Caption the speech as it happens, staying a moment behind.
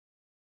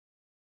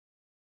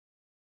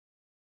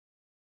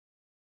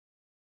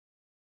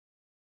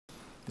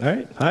All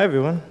right. Hi,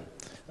 everyone.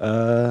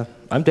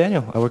 I'm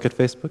Daniel. I work at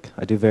Facebook.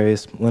 I do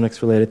various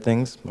Linux-related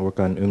things. I work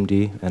on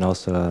oomd and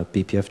also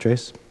BPF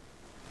trace.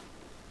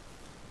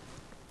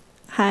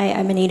 Hi,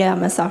 I'm Anita.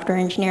 I'm a software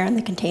engineer on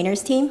the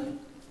containers team.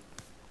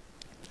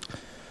 All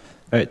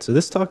right. So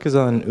this talk is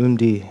on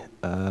oomd.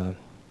 Oh,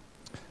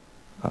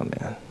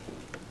 man.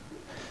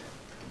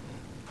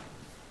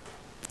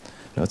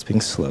 No, it's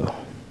being slow.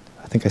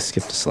 I think I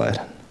skipped a slide.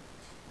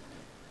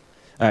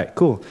 All right,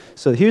 cool.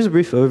 So here's a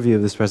brief overview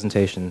of this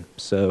presentation.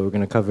 So we're going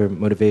to cover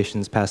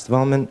motivations, past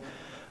development,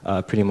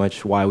 pretty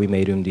much why we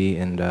made oomd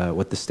and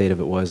what the state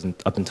of it was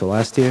up until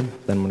last year.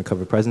 Then I'm going to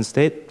cover present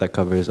state. That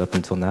covers up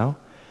until now.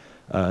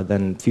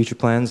 Then future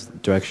plans,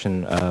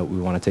 direction we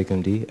want to take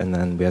oomd, and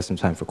then we have some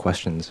time for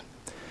questions.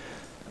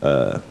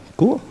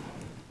 Cool. All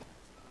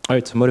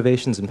right, so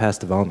motivations and past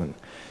development.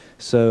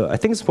 So I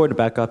think it's important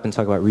to back up and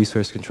talk about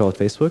resource control at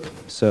Facebook.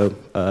 So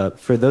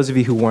for those of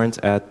you who weren't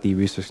at the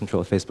resource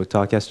control at Facebook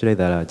talk yesterday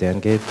that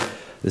Dan gave,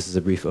 this is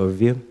a brief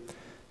overview.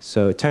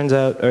 So it turns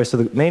out, so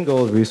the main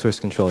goal of resource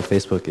control at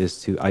Facebook is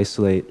to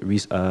isolate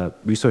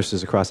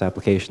resources across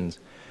applications.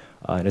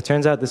 And it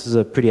turns out this is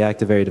a pretty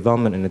active area of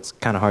development, and it's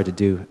kind of hard to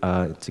do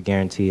to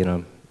guarantee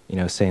in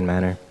a sane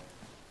manner.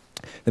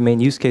 The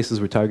main use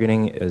cases we're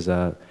targeting is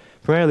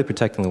primarily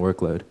protecting the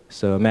workload.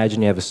 So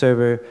imagine you have a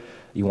server.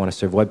 You want to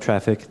serve web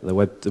traffic. The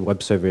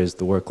web server is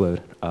the workload,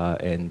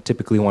 and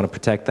typically you want to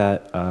protect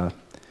that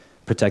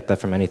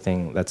from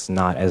anything that's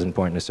not as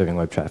important as serving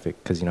web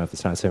traffic. Because if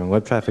it's not serving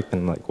web traffic,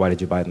 then why did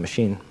you buy the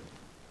machine?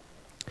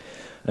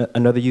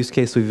 Another use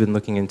case we've been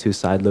looking into is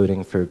side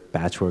loading for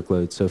batch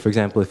workloads. So, for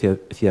example, if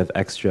you have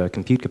extra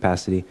compute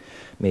capacity,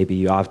 maybe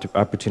you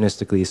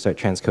opportunistically start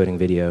transcoding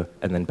video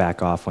and then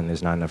back off when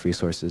there's not enough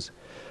resources.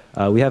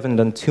 We haven't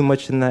done too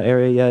much in that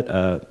area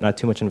yet. Not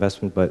too much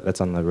investment, but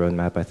that's on the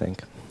roadmap, I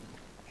think.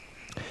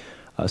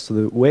 So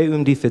the way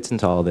oomd fits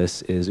into all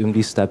this is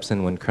oomd steps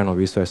in when kernel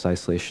resource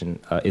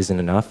isolation isn't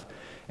enough,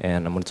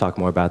 and I'm going to talk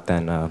more about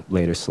that in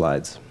later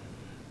slides.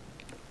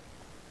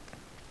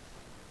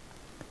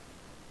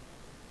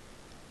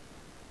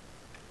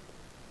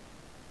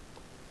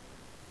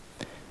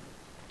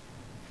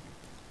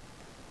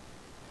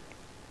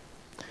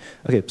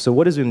 Okay, so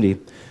what is oomd?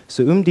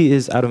 So oomd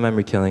is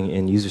out-of-memory killing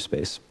in user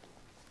space.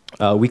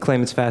 We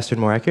claim it's faster and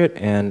more accurate,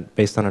 and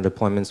based on our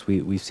deployments,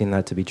 we've seen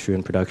that to be true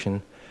in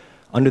production.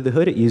 Under the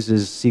hood, it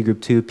uses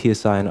cgroup 2,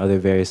 PSI, and other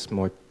various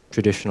more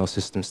traditional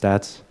system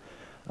stats.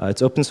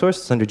 It's open source.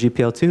 It's under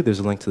GPL2. There's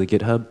a link to the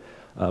GitHub.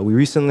 We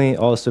recently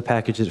also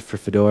packaged it for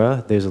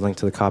Fedora. There's a link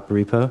to the Copper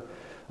repo.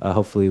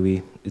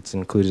 Hopefully, it's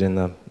included in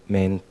the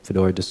main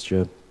Fedora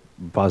distro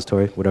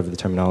repository, whatever the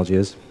terminology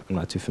is. I'm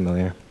not too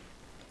familiar.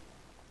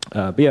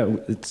 But yeah,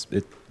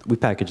 we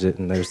packaged it,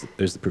 and there's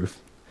the proof.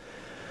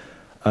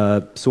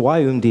 So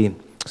why oomd?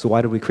 So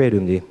why did we create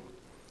oomd?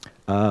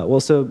 Well,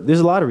 so there's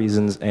a lot of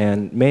reasons,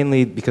 and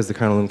mainly because the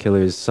kernel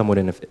killer is somewhat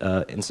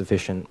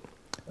insufficient.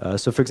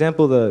 So for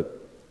example, the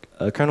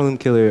kernel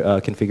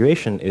killer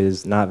configuration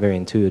is not very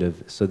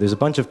intuitive. So there's a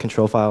bunch of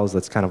control files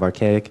that's kind of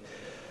archaic.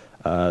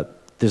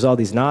 There's all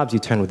these knobs you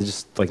turn with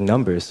just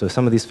numbers. So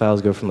some of these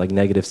files go from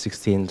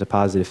 -16 to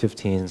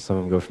 +15. Some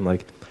of them go from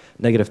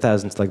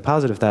 -1,000 to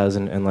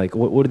 +1,000. And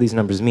what do these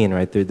numbers mean,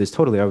 right? They're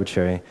totally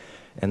arbitrary.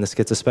 And this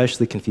gets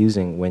especially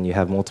confusing when you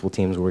have multiple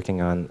teams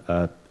working on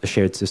a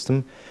shared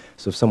system.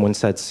 So if someone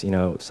sets,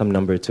 some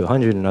number to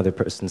 100, another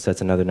person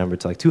sets another number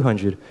to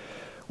 200,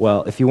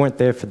 well, if you weren't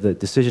there for the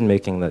decision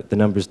making, the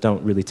numbers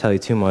don't really tell you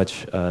too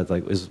much.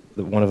 Is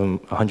one of them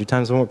 100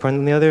 times more important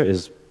than the other?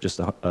 Is just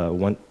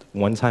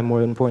one time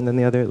more important than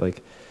the other?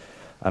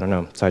 I don't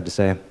know. It's hard to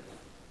say.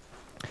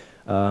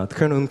 The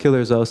kernel killer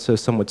is also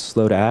somewhat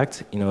slow to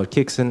act. It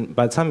kicks in.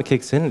 By the time it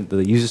kicks in, the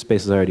user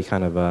space is already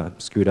kind of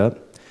screwed up.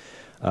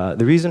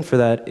 The reason for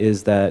that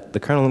is that the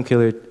kernel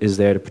killer is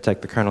there to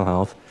protect the kernel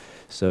health.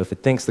 So if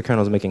it thinks the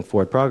kernel is making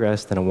forward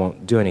progress, then it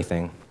won't do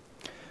anything.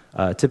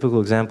 A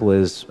typical example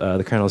is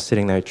the kernel is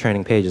sitting there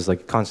training pages,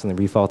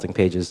 constantly refaulting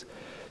pages.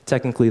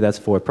 Technically, that's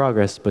forward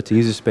progress, but to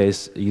user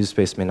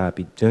space may not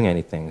be doing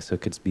anything. So it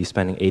could be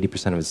spending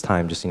 80% of its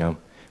time just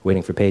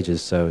waiting for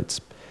pages. So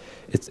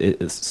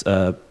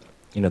the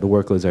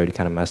workload's already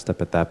kind of messed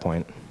up at that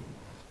point.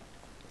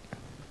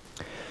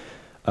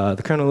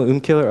 The kernel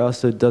killer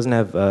also doesn't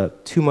have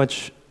too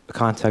much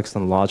context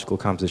on the logical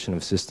composition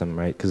of a system,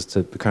 right? Because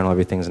to the kernel,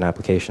 everything's an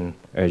application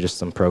or just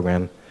some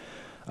program.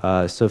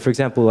 So for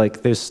example,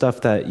 there's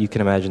stuff that you can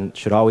imagine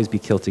should always be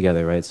killed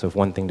together, right? So if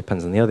one thing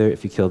depends on the other,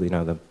 if you kill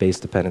the base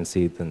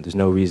dependency, then there's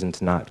no reason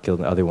to not kill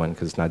the other one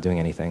because it's not doing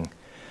anything.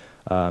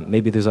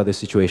 Maybe there's other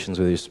situations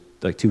where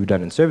there's two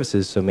redundant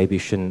services, so maybe you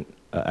shouldn't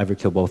ever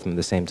kill both of them at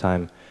the same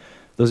time.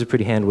 Those are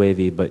pretty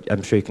hand-wavy, but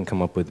I'm sure you can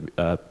come up with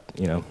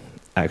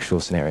actual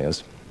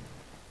scenarios.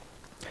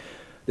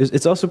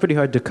 It's also pretty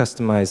hard to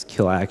customize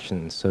kill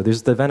actions. So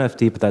there's the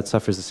event-fd, but that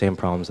suffers the same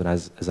problems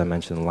as I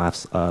mentioned in the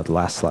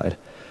last slide.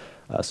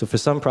 So for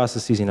some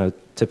processes,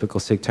 typical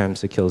sig terms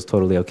to kill is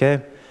totally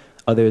okay.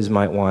 Others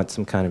might want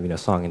some kind of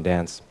song and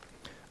dance.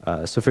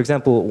 So for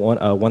example,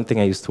 one thing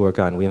I used to work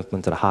on, we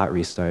implemented a hot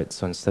restart.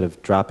 So instead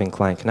of dropping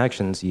client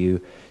connections,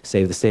 you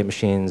save the state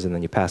machines, and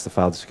then you pass the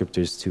file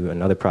descriptors to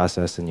another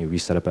process, and you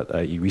reset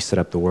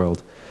up the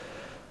world.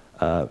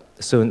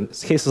 So in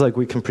cases like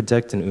we can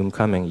predict an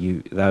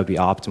coming, that would be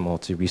optimal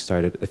to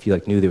restart it if you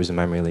knew there was a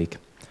memory leak.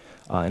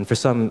 And for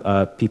some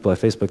people at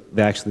Facebook,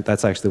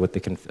 that's actually what they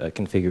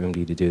configure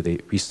oomd to do. They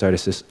restart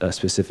a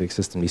specific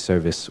systemd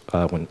service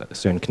when a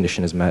certain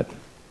condition is met.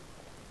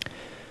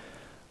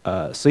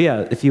 So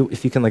yeah, if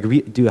you can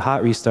do a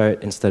hot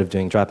restart instead of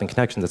doing dropping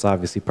connections, that's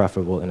obviously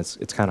preferable, and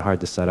it's kind of hard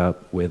to set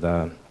up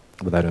without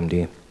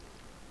oomd.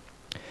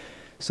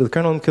 So the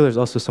kernel killer is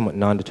also somewhat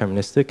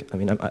non-deterministic. I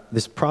mean,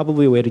 there's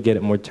probably a way to get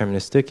it more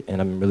deterministic,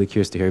 and I'm really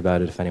curious to hear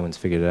about it if anyone's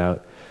figured it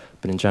out.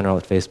 But in general,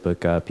 at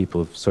Facebook,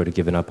 people have sort of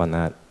given up on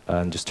that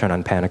and just turn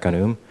on panic on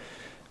oom,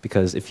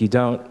 because if you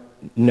don't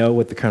know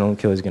what the kernel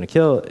killer is going to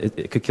kill,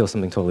 it could kill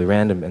something totally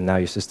random, and now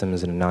your system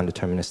is in a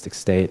non-deterministic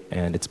state,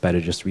 and it's better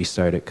just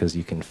restart it because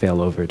you can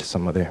fail over to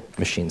some other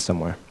machine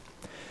somewhere.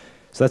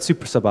 So that's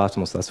super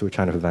suboptimal, so that's what we're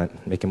trying to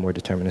prevent, make it more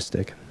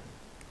deterministic.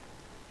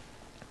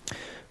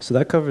 So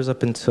that covers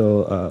up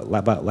until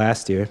about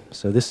last year.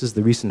 So this is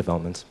the recent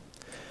developments.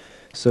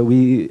 So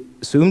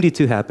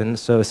oomd2 happened.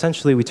 So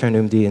essentially, we turned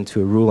oomd into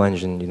a rule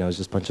engine. It's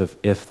just a bunch of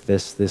if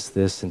this, this,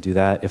 this, and do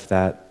that, if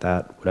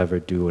that, whatever,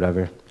 do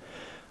whatever.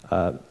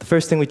 The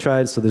first thing we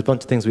tried, so there's a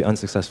bunch of things we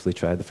unsuccessfully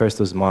tried. The first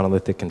was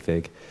monolithic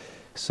config.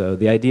 So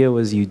the idea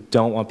was you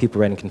don't want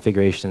people writing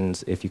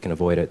configurations if you can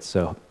avoid it.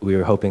 So we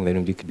were hoping that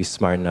oomd could be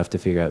smart enough to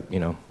figure out,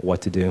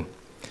 what to do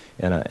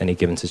in any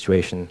given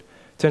situation.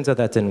 Turns out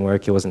that didn't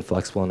work. It wasn't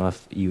flexible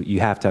enough.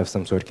 You have to have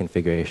some sort of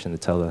configuration to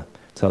tell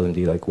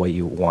oomd what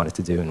you want it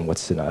to do and what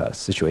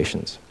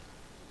situations.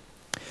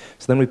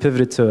 So then we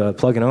pivoted to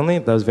plugin only.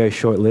 That was very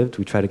short-lived.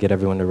 We tried to get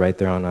everyone to write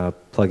their own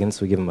plugins,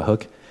 so we give them a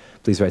hook.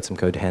 Please write some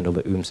code to handle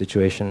the oom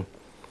situation.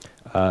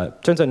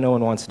 Turns out no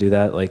one wants to do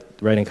that.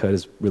 Writing code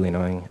is really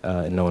annoying,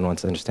 and no one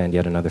wants to understand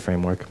yet another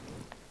framework.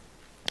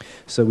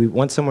 So we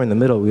went somewhere in the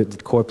middle. We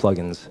did core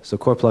plugins. So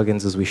core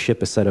plugins is we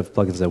ship a set of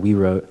plugins that we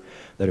wrote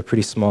that are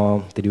pretty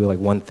small. They do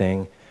one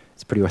thing.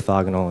 It's pretty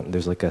orthogonal, and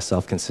there's a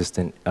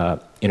self-consistent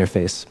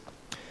interface.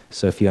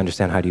 So if you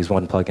understand how to use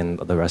one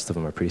plugin, the rest of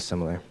them are pretty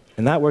similar.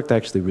 And that worked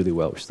actually really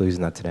well. We're still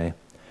using that today.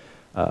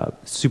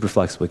 Super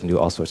flexible. You can do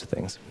all sorts of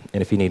things.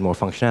 And if you need more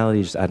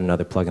functionality, just add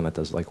another plugin that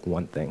does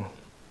one thing.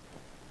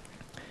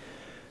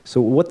 So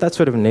what that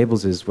sort of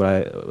enables is what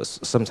I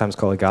sometimes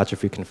call a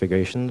gotcha-free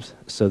configurations.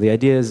 So the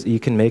idea is you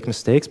can make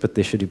mistakes, but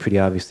they should be pretty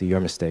obviously your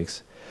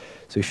mistakes.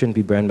 So you shouldn't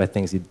be burned by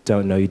things you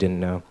don't know you didn't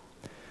know.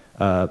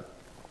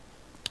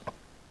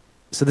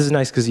 So this is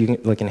nice because you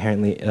can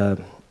inherently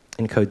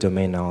encode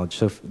domain knowledge.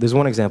 So there's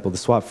one example, the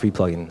swap-free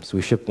plugin. So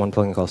we ship one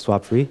plugin called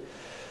swap-free.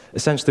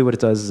 Essentially what it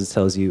does is it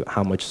tells you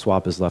how much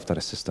swap is left on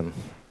a system.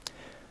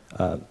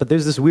 But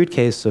there's this weird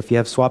case. So if you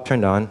have swap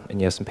turned on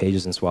and you have some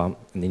pages in swap,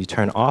 and then you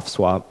turn off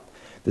swap,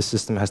 the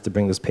system has to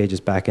bring those pages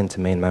back into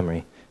main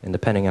memory. And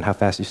depending on how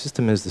fast your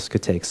system is, this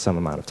could take some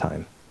amount of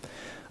time.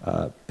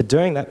 But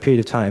during that period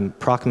of time,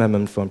 proc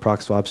meminfo and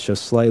proc swaps show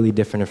slightly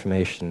different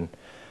information.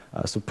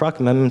 So proc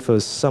meminfo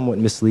is somewhat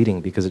misleading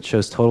because it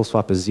shows total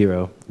swap as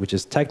 0, which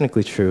is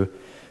technically true,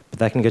 but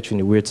that can get you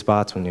into weird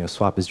spots when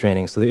swap is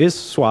draining. So there is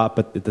swap,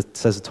 but it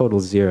says the total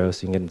is 0,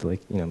 so you can get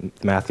into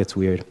the math gets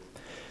weird.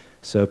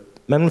 So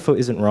meminfo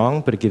isn't wrong,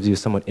 but it gives you a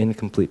somewhat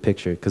incomplete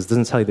picture because it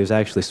doesn't tell you there's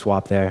actually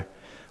swap there,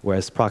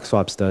 whereas proc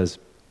swaps does.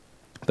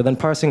 But then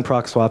parsing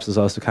proc swaps is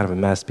also kind of a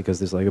mess because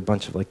there's a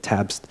bunch of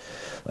tabs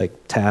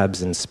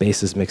and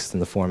spaces mixed in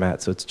the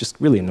format, so it's just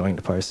really annoying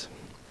to parse.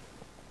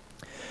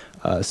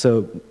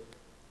 So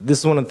this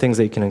is one of the things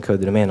that you can encode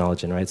the domain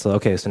knowledge in, right? So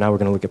okay, so now we're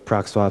going to look at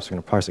proc swaps, we're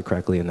going to parse it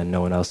correctly, and then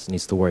no one else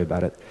needs to worry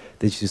about it.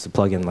 They just use the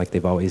plugin like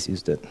they've always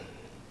used it.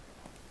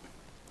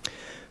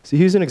 So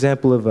here's an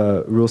example of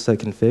a rule set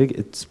config.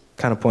 It's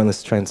kind of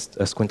pointless to try and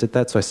squint at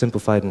that, so I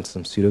simplified in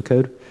some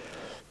pseudocode.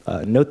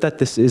 Note that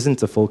this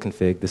isn't a full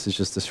config. This is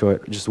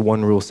just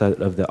one rule set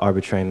of the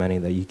arbitrary many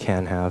that you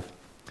can have.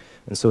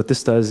 And so what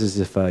this does is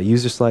if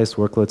user slice,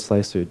 workload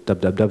slice, or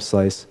www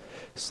slice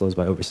slows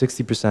by over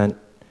 60%,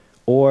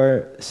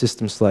 or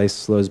system slice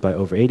slows by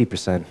over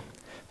 80%,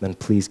 then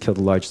please kill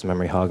the largest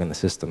memory hog in the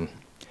system.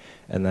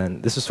 And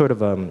then this is sort of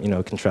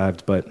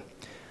contrived, but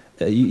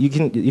you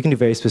can do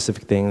very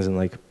specific things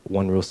in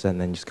one rule set,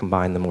 and then just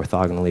combine them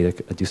orthogonally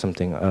to do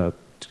something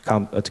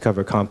to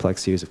cover a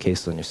complex series of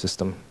cases on your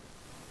system.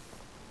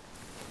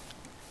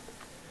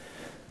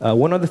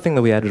 One other thing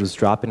that we added was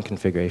drop-in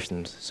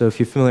configurations. So if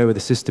you're familiar with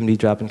the systemd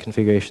drop-in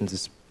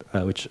configurations,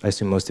 which I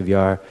assume most of you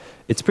are,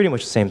 it's pretty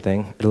much the same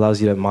thing. It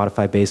allows you to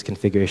modify base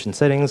configuration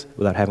settings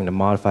without having to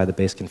modify the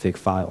base config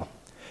file.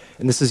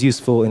 And this is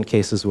useful in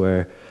cases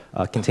where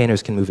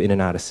containers can move in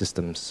and out of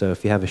systems. So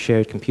if you have a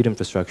shared compute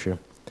infrastructure,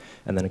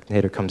 and then a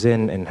container comes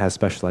in and has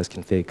specialized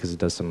config because it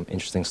does some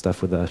interesting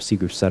stuff with a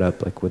cgroup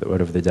setup, like with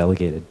whatever they're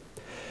delegated.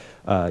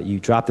 You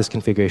drop this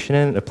configuration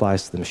in, it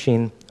applies to the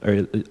machine,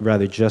 or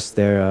rather just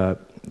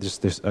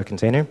there's a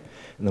container,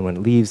 and then when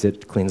it leaves,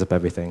 it cleans up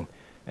everything.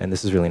 And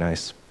this is really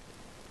nice.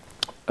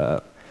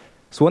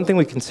 So one thing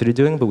we considered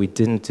doing, but we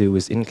didn't do,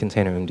 was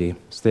in-container oomd.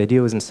 So the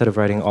idea was, instead of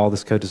writing all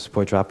this code to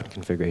support drop-in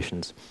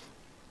configurations,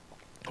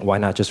 why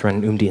not just run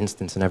an oomd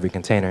instance in every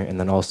container and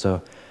then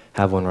also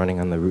have one running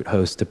on the root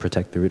host to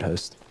protect the root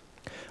host?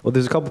 Well,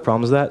 there's a couple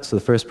problems with that. So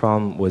the first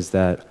problem was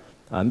that,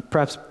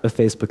 perhaps a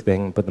Facebook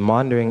thing, but the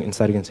monitoring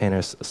inside a container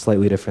is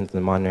slightly different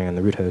than the monitoring on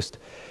the root host.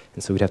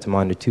 And so we'd have to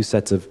monitor two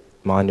sets of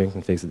monitoring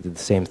configs that did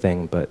the same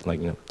thing, but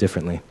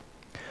differently.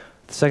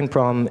 The second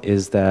problem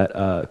is that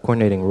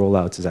coordinating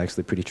rollouts is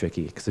actually pretty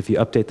tricky, because if you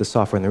update the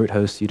software in the root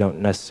host, you shouldn't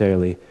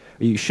necessarily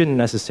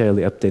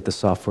update the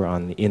software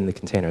in the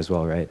container as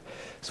well, right?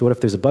 So what if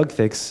there's a bug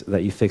fix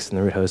that you fix in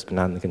the root host but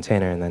not in the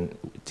container, and then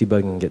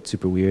debugging can get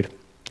super weird?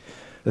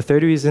 The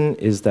third reason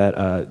is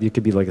that it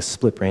could be like a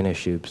split brain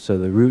issue. So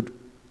the root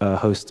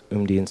host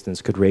oomd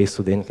instance could race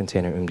with the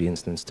in-container oomd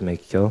instance to make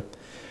a kill,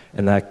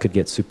 and that could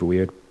get super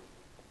weird.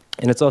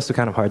 And it's also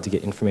kind of hard to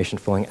get information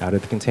flowing out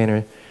of the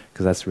container,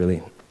 because that's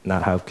really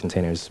not how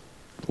containers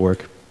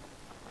work.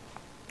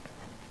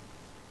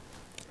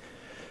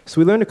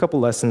 So we learned a couple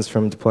lessons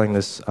from deploying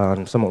this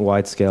on somewhat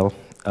wide scale.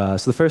 So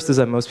the first is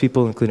that most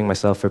people, including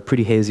myself, are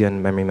pretty hazy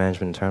on memory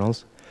management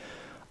internals.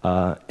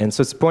 And so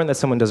it's important that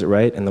someone does it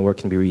right and the work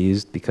can be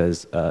reused,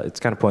 because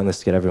it's kind of pointless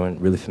to get everyone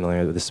really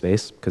familiar with the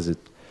space, because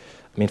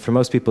for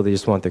most people, they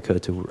just want their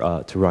code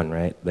to run,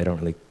 right? They don't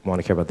really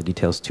want to care about the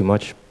details too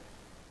much.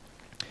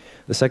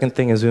 The second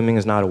thing is, ooming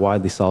is not a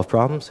widely solved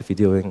problem. So if you're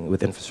dealing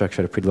with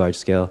infrastructure at a pretty large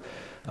scale,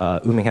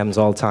 ooming happens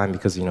all the time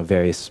because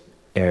various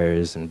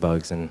errors and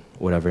bugs and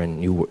whatever, and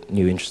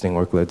new interesting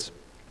workloads.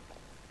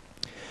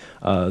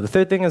 The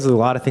third thing is, a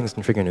lot of things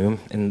can trigger an oom,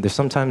 and they're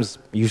sometimes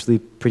usually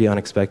pretty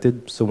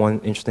unexpected. So one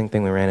interesting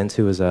thing we ran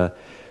into is, so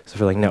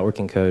for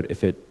networking code,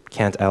 if it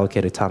can't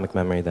allocate atomic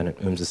memory, then it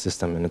ooms the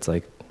system, and it's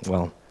like,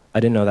 well, I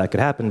didn't know that could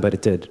happen, but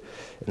it did.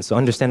 And so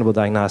understandable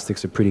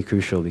diagnostics are pretty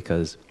crucial,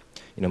 because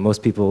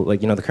most people,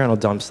 the kernel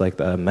dumps the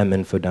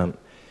meminfo dump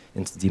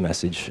into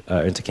dmessage,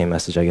 or into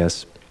kmessage, I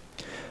guess,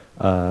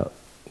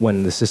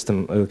 when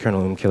the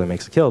kernel oom killer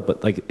makes a kill.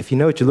 But if you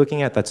know what you're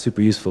looking at, that's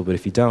super useful. But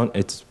if you don't,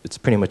 it's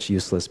pretty much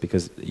useless,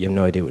 because you have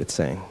no idea what it's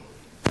saying.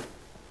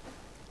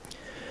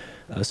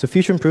 So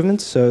future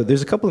improvements. So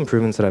there's a couple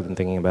improvements that I've been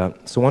thinking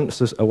about. So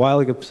a while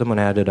ago, someone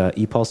added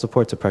ePAL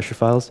support to pressure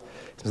files.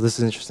 So this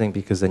is interesting,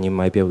 because then you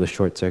might be able to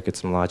short circuit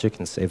some logic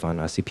and save on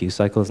CPU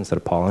cycles instead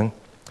of polling.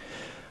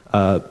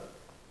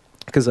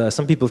 Because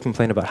some people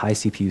complain about high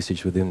CPU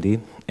usage with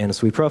oomd. And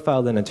so we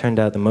profiled, and it turned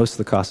out that most of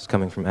the cost is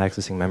coming from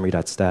accessing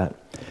memory.stat,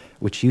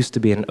 which used to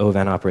be an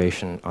OVAN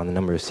operation on the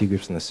number of C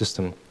groups in the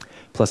system,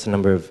 plus a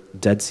number of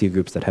dead C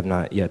groups that have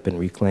not yet been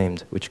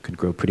reclaimed, which could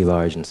grow pretty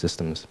large in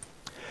systems.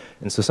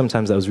 And so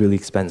sometimes that was really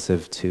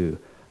expensive to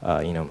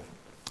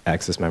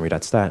access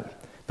memory.stat.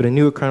 But in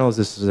newer kernels,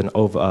 this is an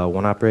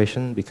OV1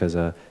 operation, because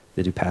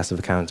they do passive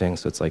accounting.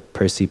 So it's like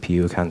per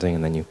CPU accounting,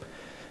 and then you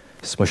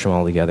smush them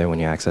all together when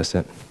you access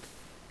it.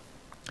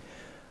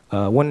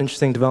 One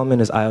interesting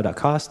development is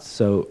IO.cost.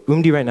 So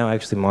oomd right now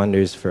actually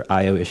monitors for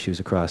IO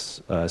issues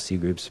across C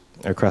groups,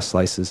 or across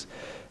slices.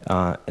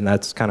 And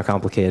that's kind of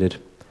complicated.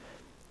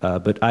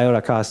 But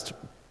IO.cost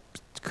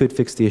could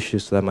fix the issue,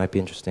 so that might be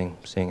interesting,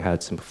 seeing how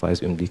it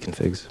simplifies oomd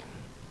configs.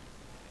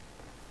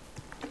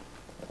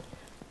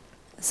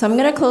 So I'm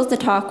going to close the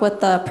talk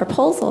with the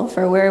proposal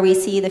for where we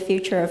see the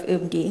future of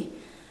oomd.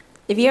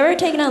 If you've ever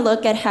taken a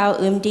look at how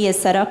oomd is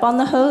set up on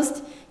the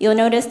host, you'll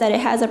notice that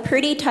it has a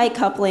pretty tight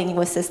coupling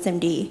with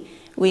systemd.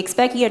 We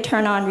expect you to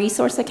turn on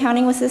resource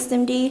accounting with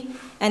systemd,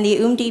 and the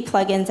oomd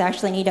plugins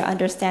actually need to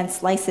understand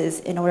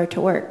slices in order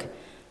to work.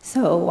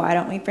 So why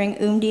don't we bring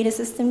oomd to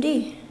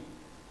systemd?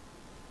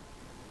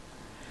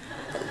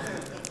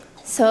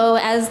 So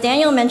as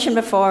Daniel mentioned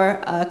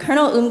before,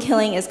 kernel oom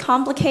killing is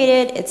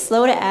complicated, it's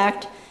slow to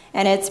act,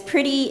 and it's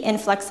pretty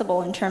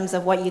inflexible in terms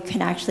of what you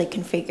can actually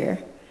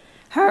configure.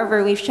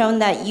 However, we've shown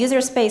that user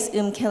space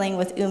oom killing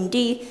with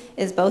oomd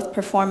is both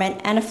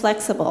performant and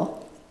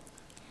flexible.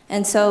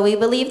 And so we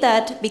believe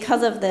that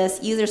because of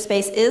this, user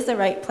space is the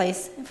right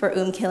place for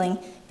oom killing,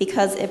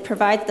 because it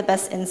provides the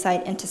best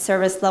insight into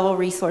service level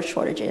resource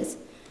shortages.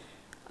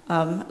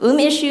 Oom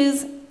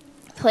issues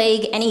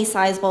plague any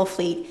sizable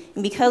fleet,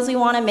 and because we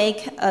want to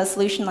make a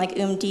solution like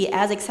oomd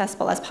as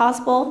accessible as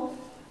possible,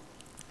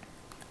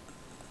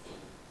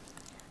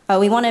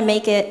 we want to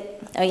make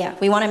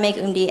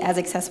oomd as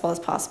accessible as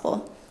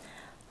possible.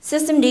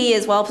 Systemd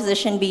is well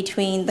positioned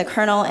between the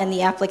kernel and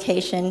the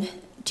application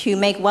to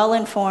make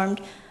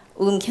well-informed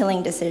oom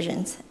killing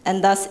decisions.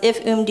 And thus,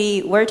 if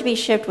oomd were to be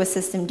shipped with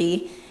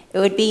systemd, it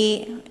would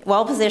be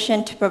well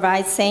positioned to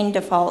provide sane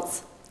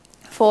defaults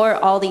for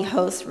all the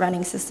hosts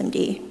running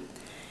systemd.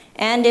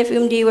 And if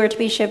oomd were to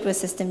be shipped with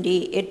systemd,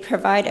 it'd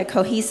provide a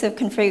cohesive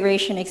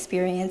configuration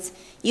experience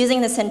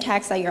using the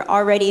syntax that you're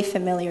already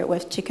familiar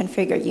with to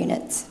configure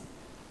units.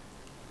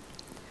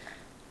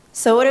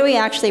 So what are we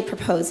actually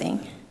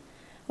proposing?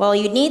 Well,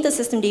 you'd need the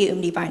systemd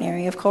oomd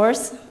binary, of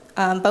course,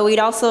 but we'd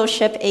also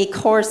ship a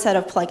core set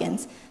of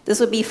plugins. This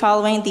would be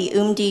following the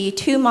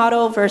oomd2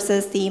 model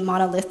versus the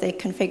monolithic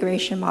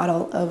configuration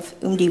model of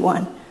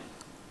oomd1.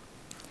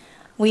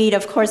 We'd,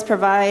 of course,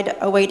 provide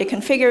a way to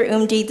configure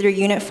oomd through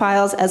unit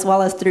files as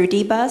well as through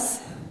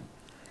dbus,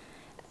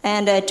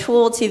 and a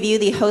tool to view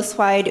the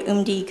host-wide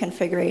oomd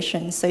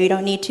configuration, so you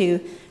don't need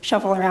to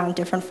shuffle around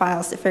different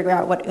files to figure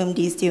out what oomd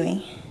is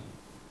doing.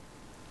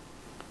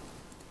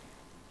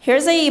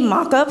 Here's a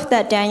mock-up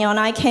that Daniel and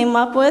I came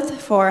up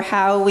with for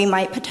how we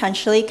might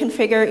potentially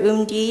configure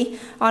oomd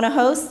on a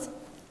host.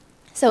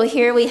 So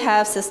here we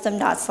have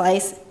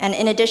system.slice, and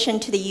in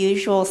addition to the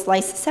usual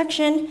slice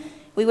section,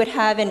 we would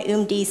have an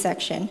oomd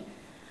section.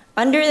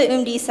 Under the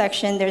oomd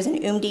section, there's an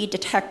oomd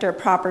detector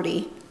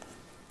property,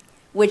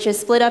 which is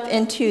split up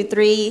into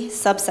 3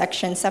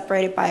 subsections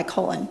separated by a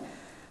colon.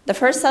 The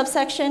first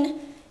subsection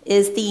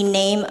is the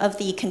name of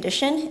the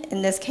condition.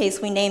 In this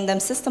case, we name them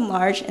system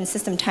large and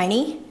system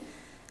tiny.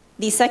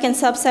 The second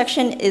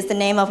subsection is the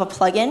name of a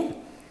plugin,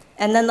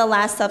 and then the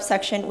last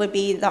subsection would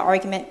be the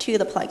argument to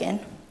the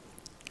plugin.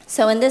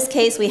 So in this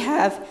case, we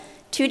have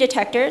 2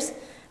 detectors.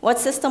 What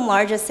system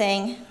large is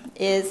saying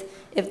is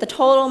if the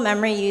total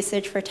memory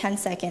usage for 10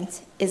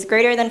 seconds is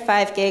greater than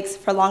 5 gigs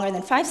for longer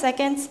than 5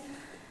 seconds,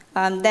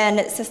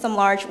 then system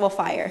large will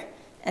fire,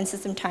 and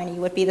system tiny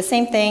would be the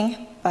same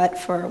thing, but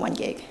for 1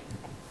 gig.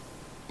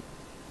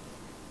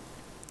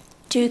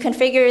 To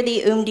configure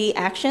the oomd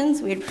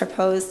actions, we'd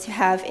propose to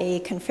have a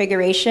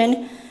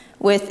configuration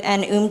with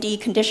an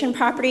oomd condition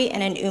property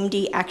and an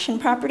oomd action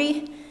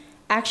property.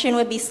 Action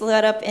would be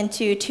split up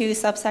into 2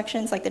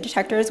 subsections like the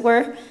detectors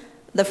were.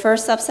 The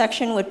first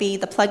subsection would be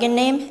the plugin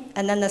name,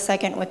 and then the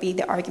second would be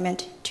the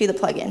argument to the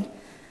plugin.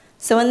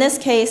 So in this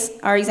case,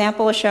 our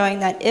example is showing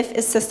that if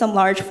a system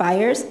large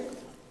fires,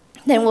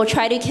 then we'll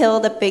try to kill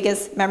the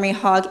biggest memory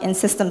hog in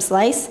system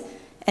slice,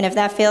 and if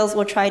that fails,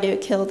 we'll try to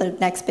kill the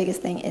next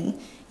biggest thing in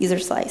user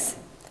slice.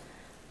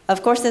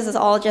 Of course, this is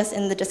all just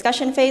in the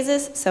discussion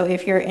phases, so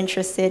if you're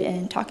interested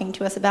in talking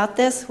to us about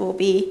this, we'll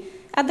be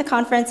at the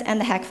conference and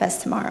the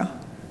Hackfest tomorrow.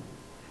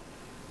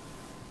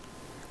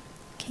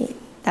 Okay,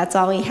 that's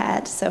all we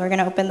had, so we're going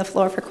to open the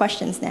floor for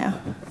questions now.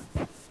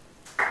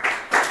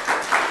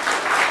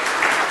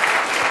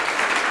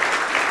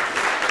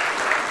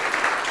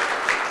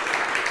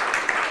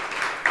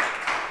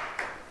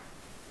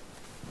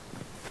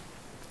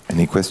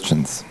 Any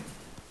questions?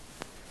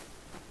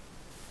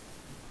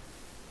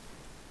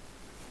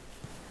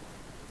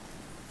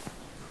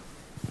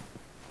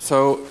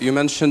 So you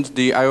mentioned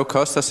the I/O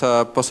cost as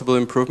a possible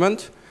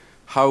improvement.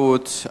 How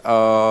would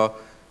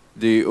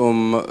the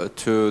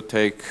oomd2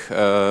 take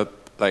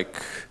like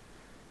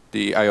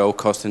the I/O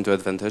cost into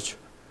advantage?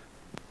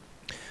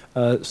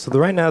 So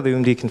right now, the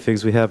oomd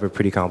configs we have are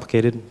pretty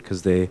complicated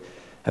because they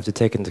have to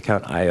take into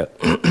account I/O.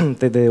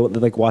 they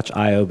like watch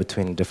I/O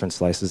between different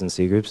slices and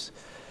C groups.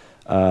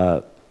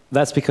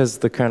 That's because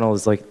the kernel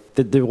is like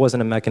there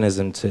wasn't a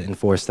mechanism to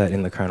enforce that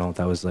in the kernel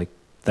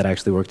that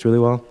actually worked really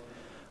well.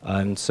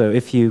 And so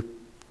if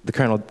the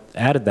kernel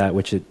added that,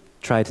 which it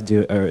tried to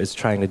do or is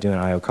trying to do an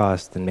I/O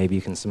cost, then maybe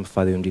you can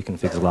simplify the oomd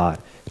configs a lot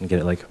and get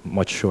it like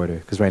much shorter.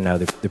 Because right now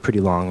they're pretty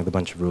long with a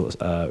bunch of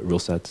rule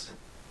sets.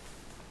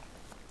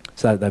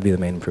 So that'd be the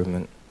main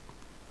improvement.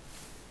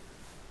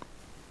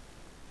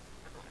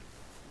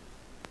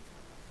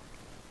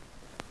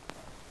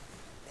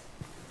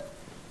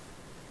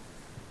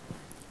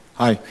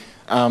 Hi.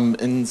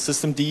 In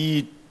system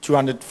D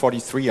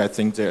 243, I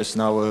think there's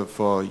now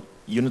for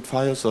unit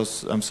files or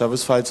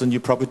service files a new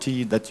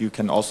property that you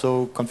can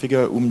also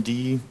configure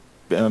oomd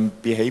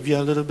behavior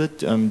a little bit.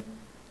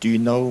 Do you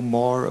know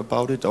more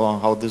about it or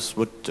how this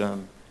would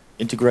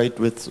integrate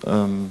with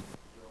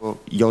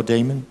your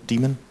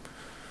daemon?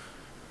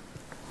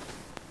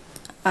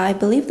 I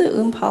believe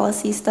the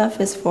policy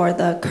stuff is for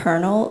the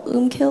kernel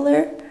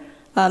killer.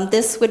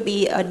 This would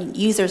be a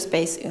user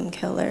space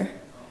killer.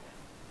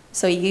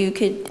 So you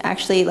could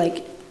actually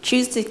like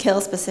choose to kill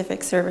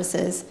specific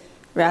services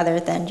rather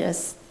than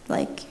just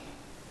like,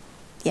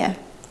 yeah,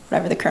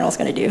 whatever the kernel's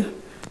going to do.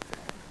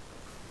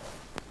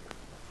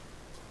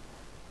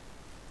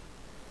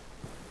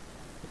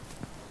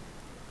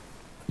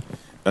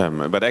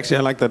 But actually,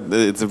 I like that.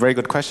 It's a very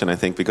good question, I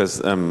think,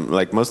 because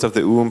like most of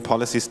the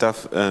policy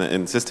stuff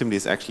in systemd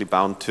is actually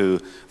bound to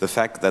the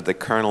fact that the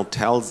kernel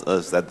tells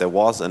us that there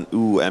was an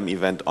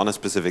event on a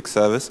specific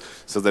service,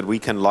 so that we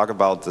can log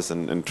about this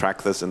and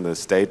track this in the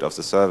state of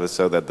the service,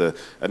 so that the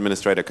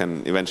administrator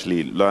can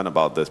eventually learn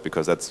about this,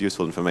 because that's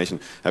useful information.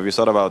 Have you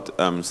thought about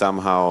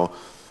somehow?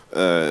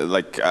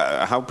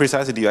 How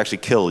precisely do you actually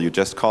kill? You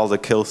just call the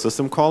kill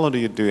system call, or do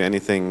you do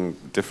anything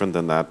different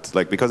than that?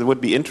 Like, because it would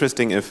be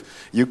interesting if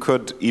you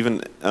could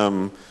even,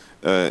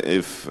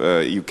 if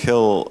you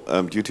kill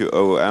due to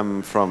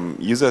OOM from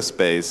user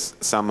space,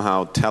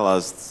 somehow tell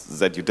us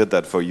that you did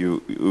that for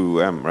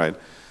OOM, right?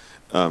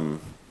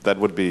 That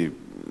would be,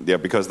 yeah,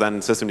 because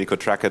then systemd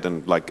could track it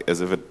and like as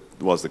if it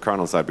was the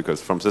kernel side,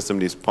 because from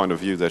systemd's point of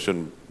view, it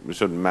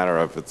shouldn't matter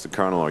if it's the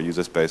kernel or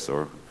user space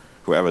or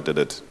whoever did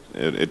it.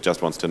 It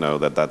just wants to know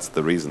that that's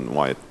the reason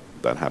why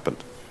that happened.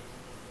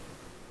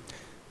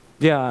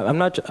 Yeah,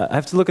 I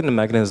have to look into the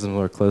mechanism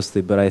more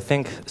closely, but I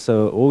think,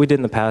 so what we did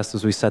in the past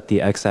was we set the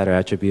xattr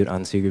attribute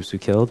on C groups we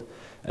killed,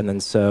 And then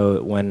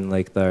so when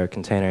like the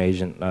container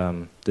agent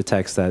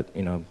detects that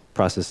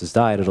process has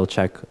died, it'll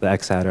check the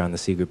X adder on the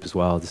C group as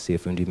well to see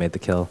if oomd made the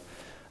kill.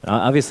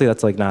 Obviously,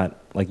 that's like not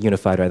like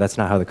unified, right? That's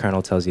not how the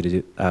kernel tells you to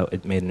do.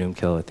 It made an oomd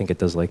kill. I think it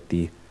does like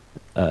the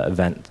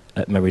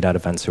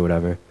memory.events or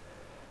whatever.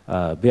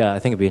 But yeah, I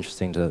think it'd be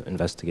interesting to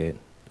investigate,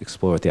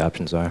 explore what the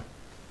options are.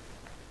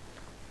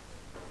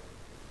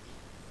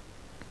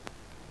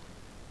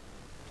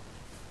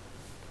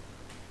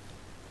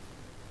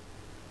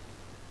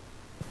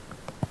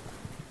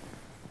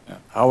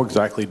 How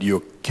exactly do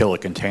you kill a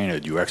container?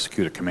 Do you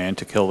execute a command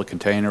to kill the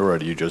container, or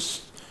do you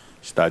just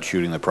start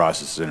shooting the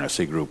processes in a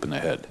C group in the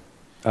head?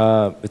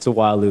 It's a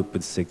while loop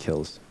with sig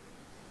kills.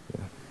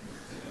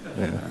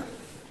 Yeah.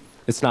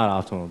 It's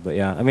not optimal, but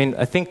yeah. I mean,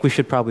 I think we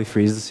should probably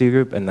freeze the C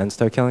group and then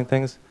start killing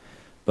things,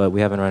 but we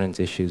haven't run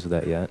into issues with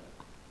that yet.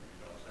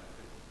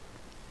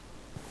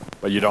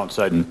 But you don't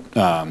send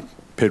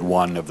PID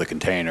 1 of the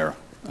container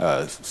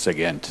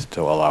SIGINT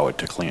to allow it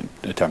to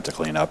attempt to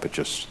clean up.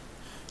 It's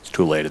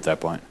too late at that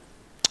point.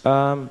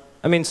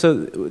 I mean,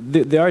 so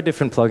there are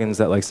different plugins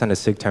that like send a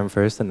sig term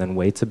first and then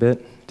waits a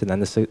bit to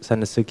then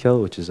send a sig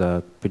kill, which is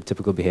a pretty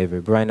typical behavior.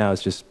 But right now,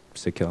 it's just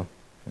sig kill.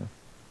 Yeah.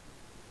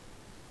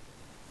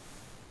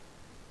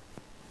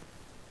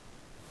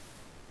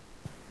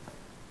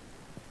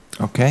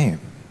 Okay,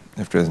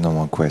 if there's no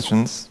more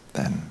questions,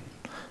 then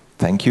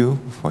thank you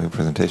for your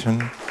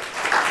presentation.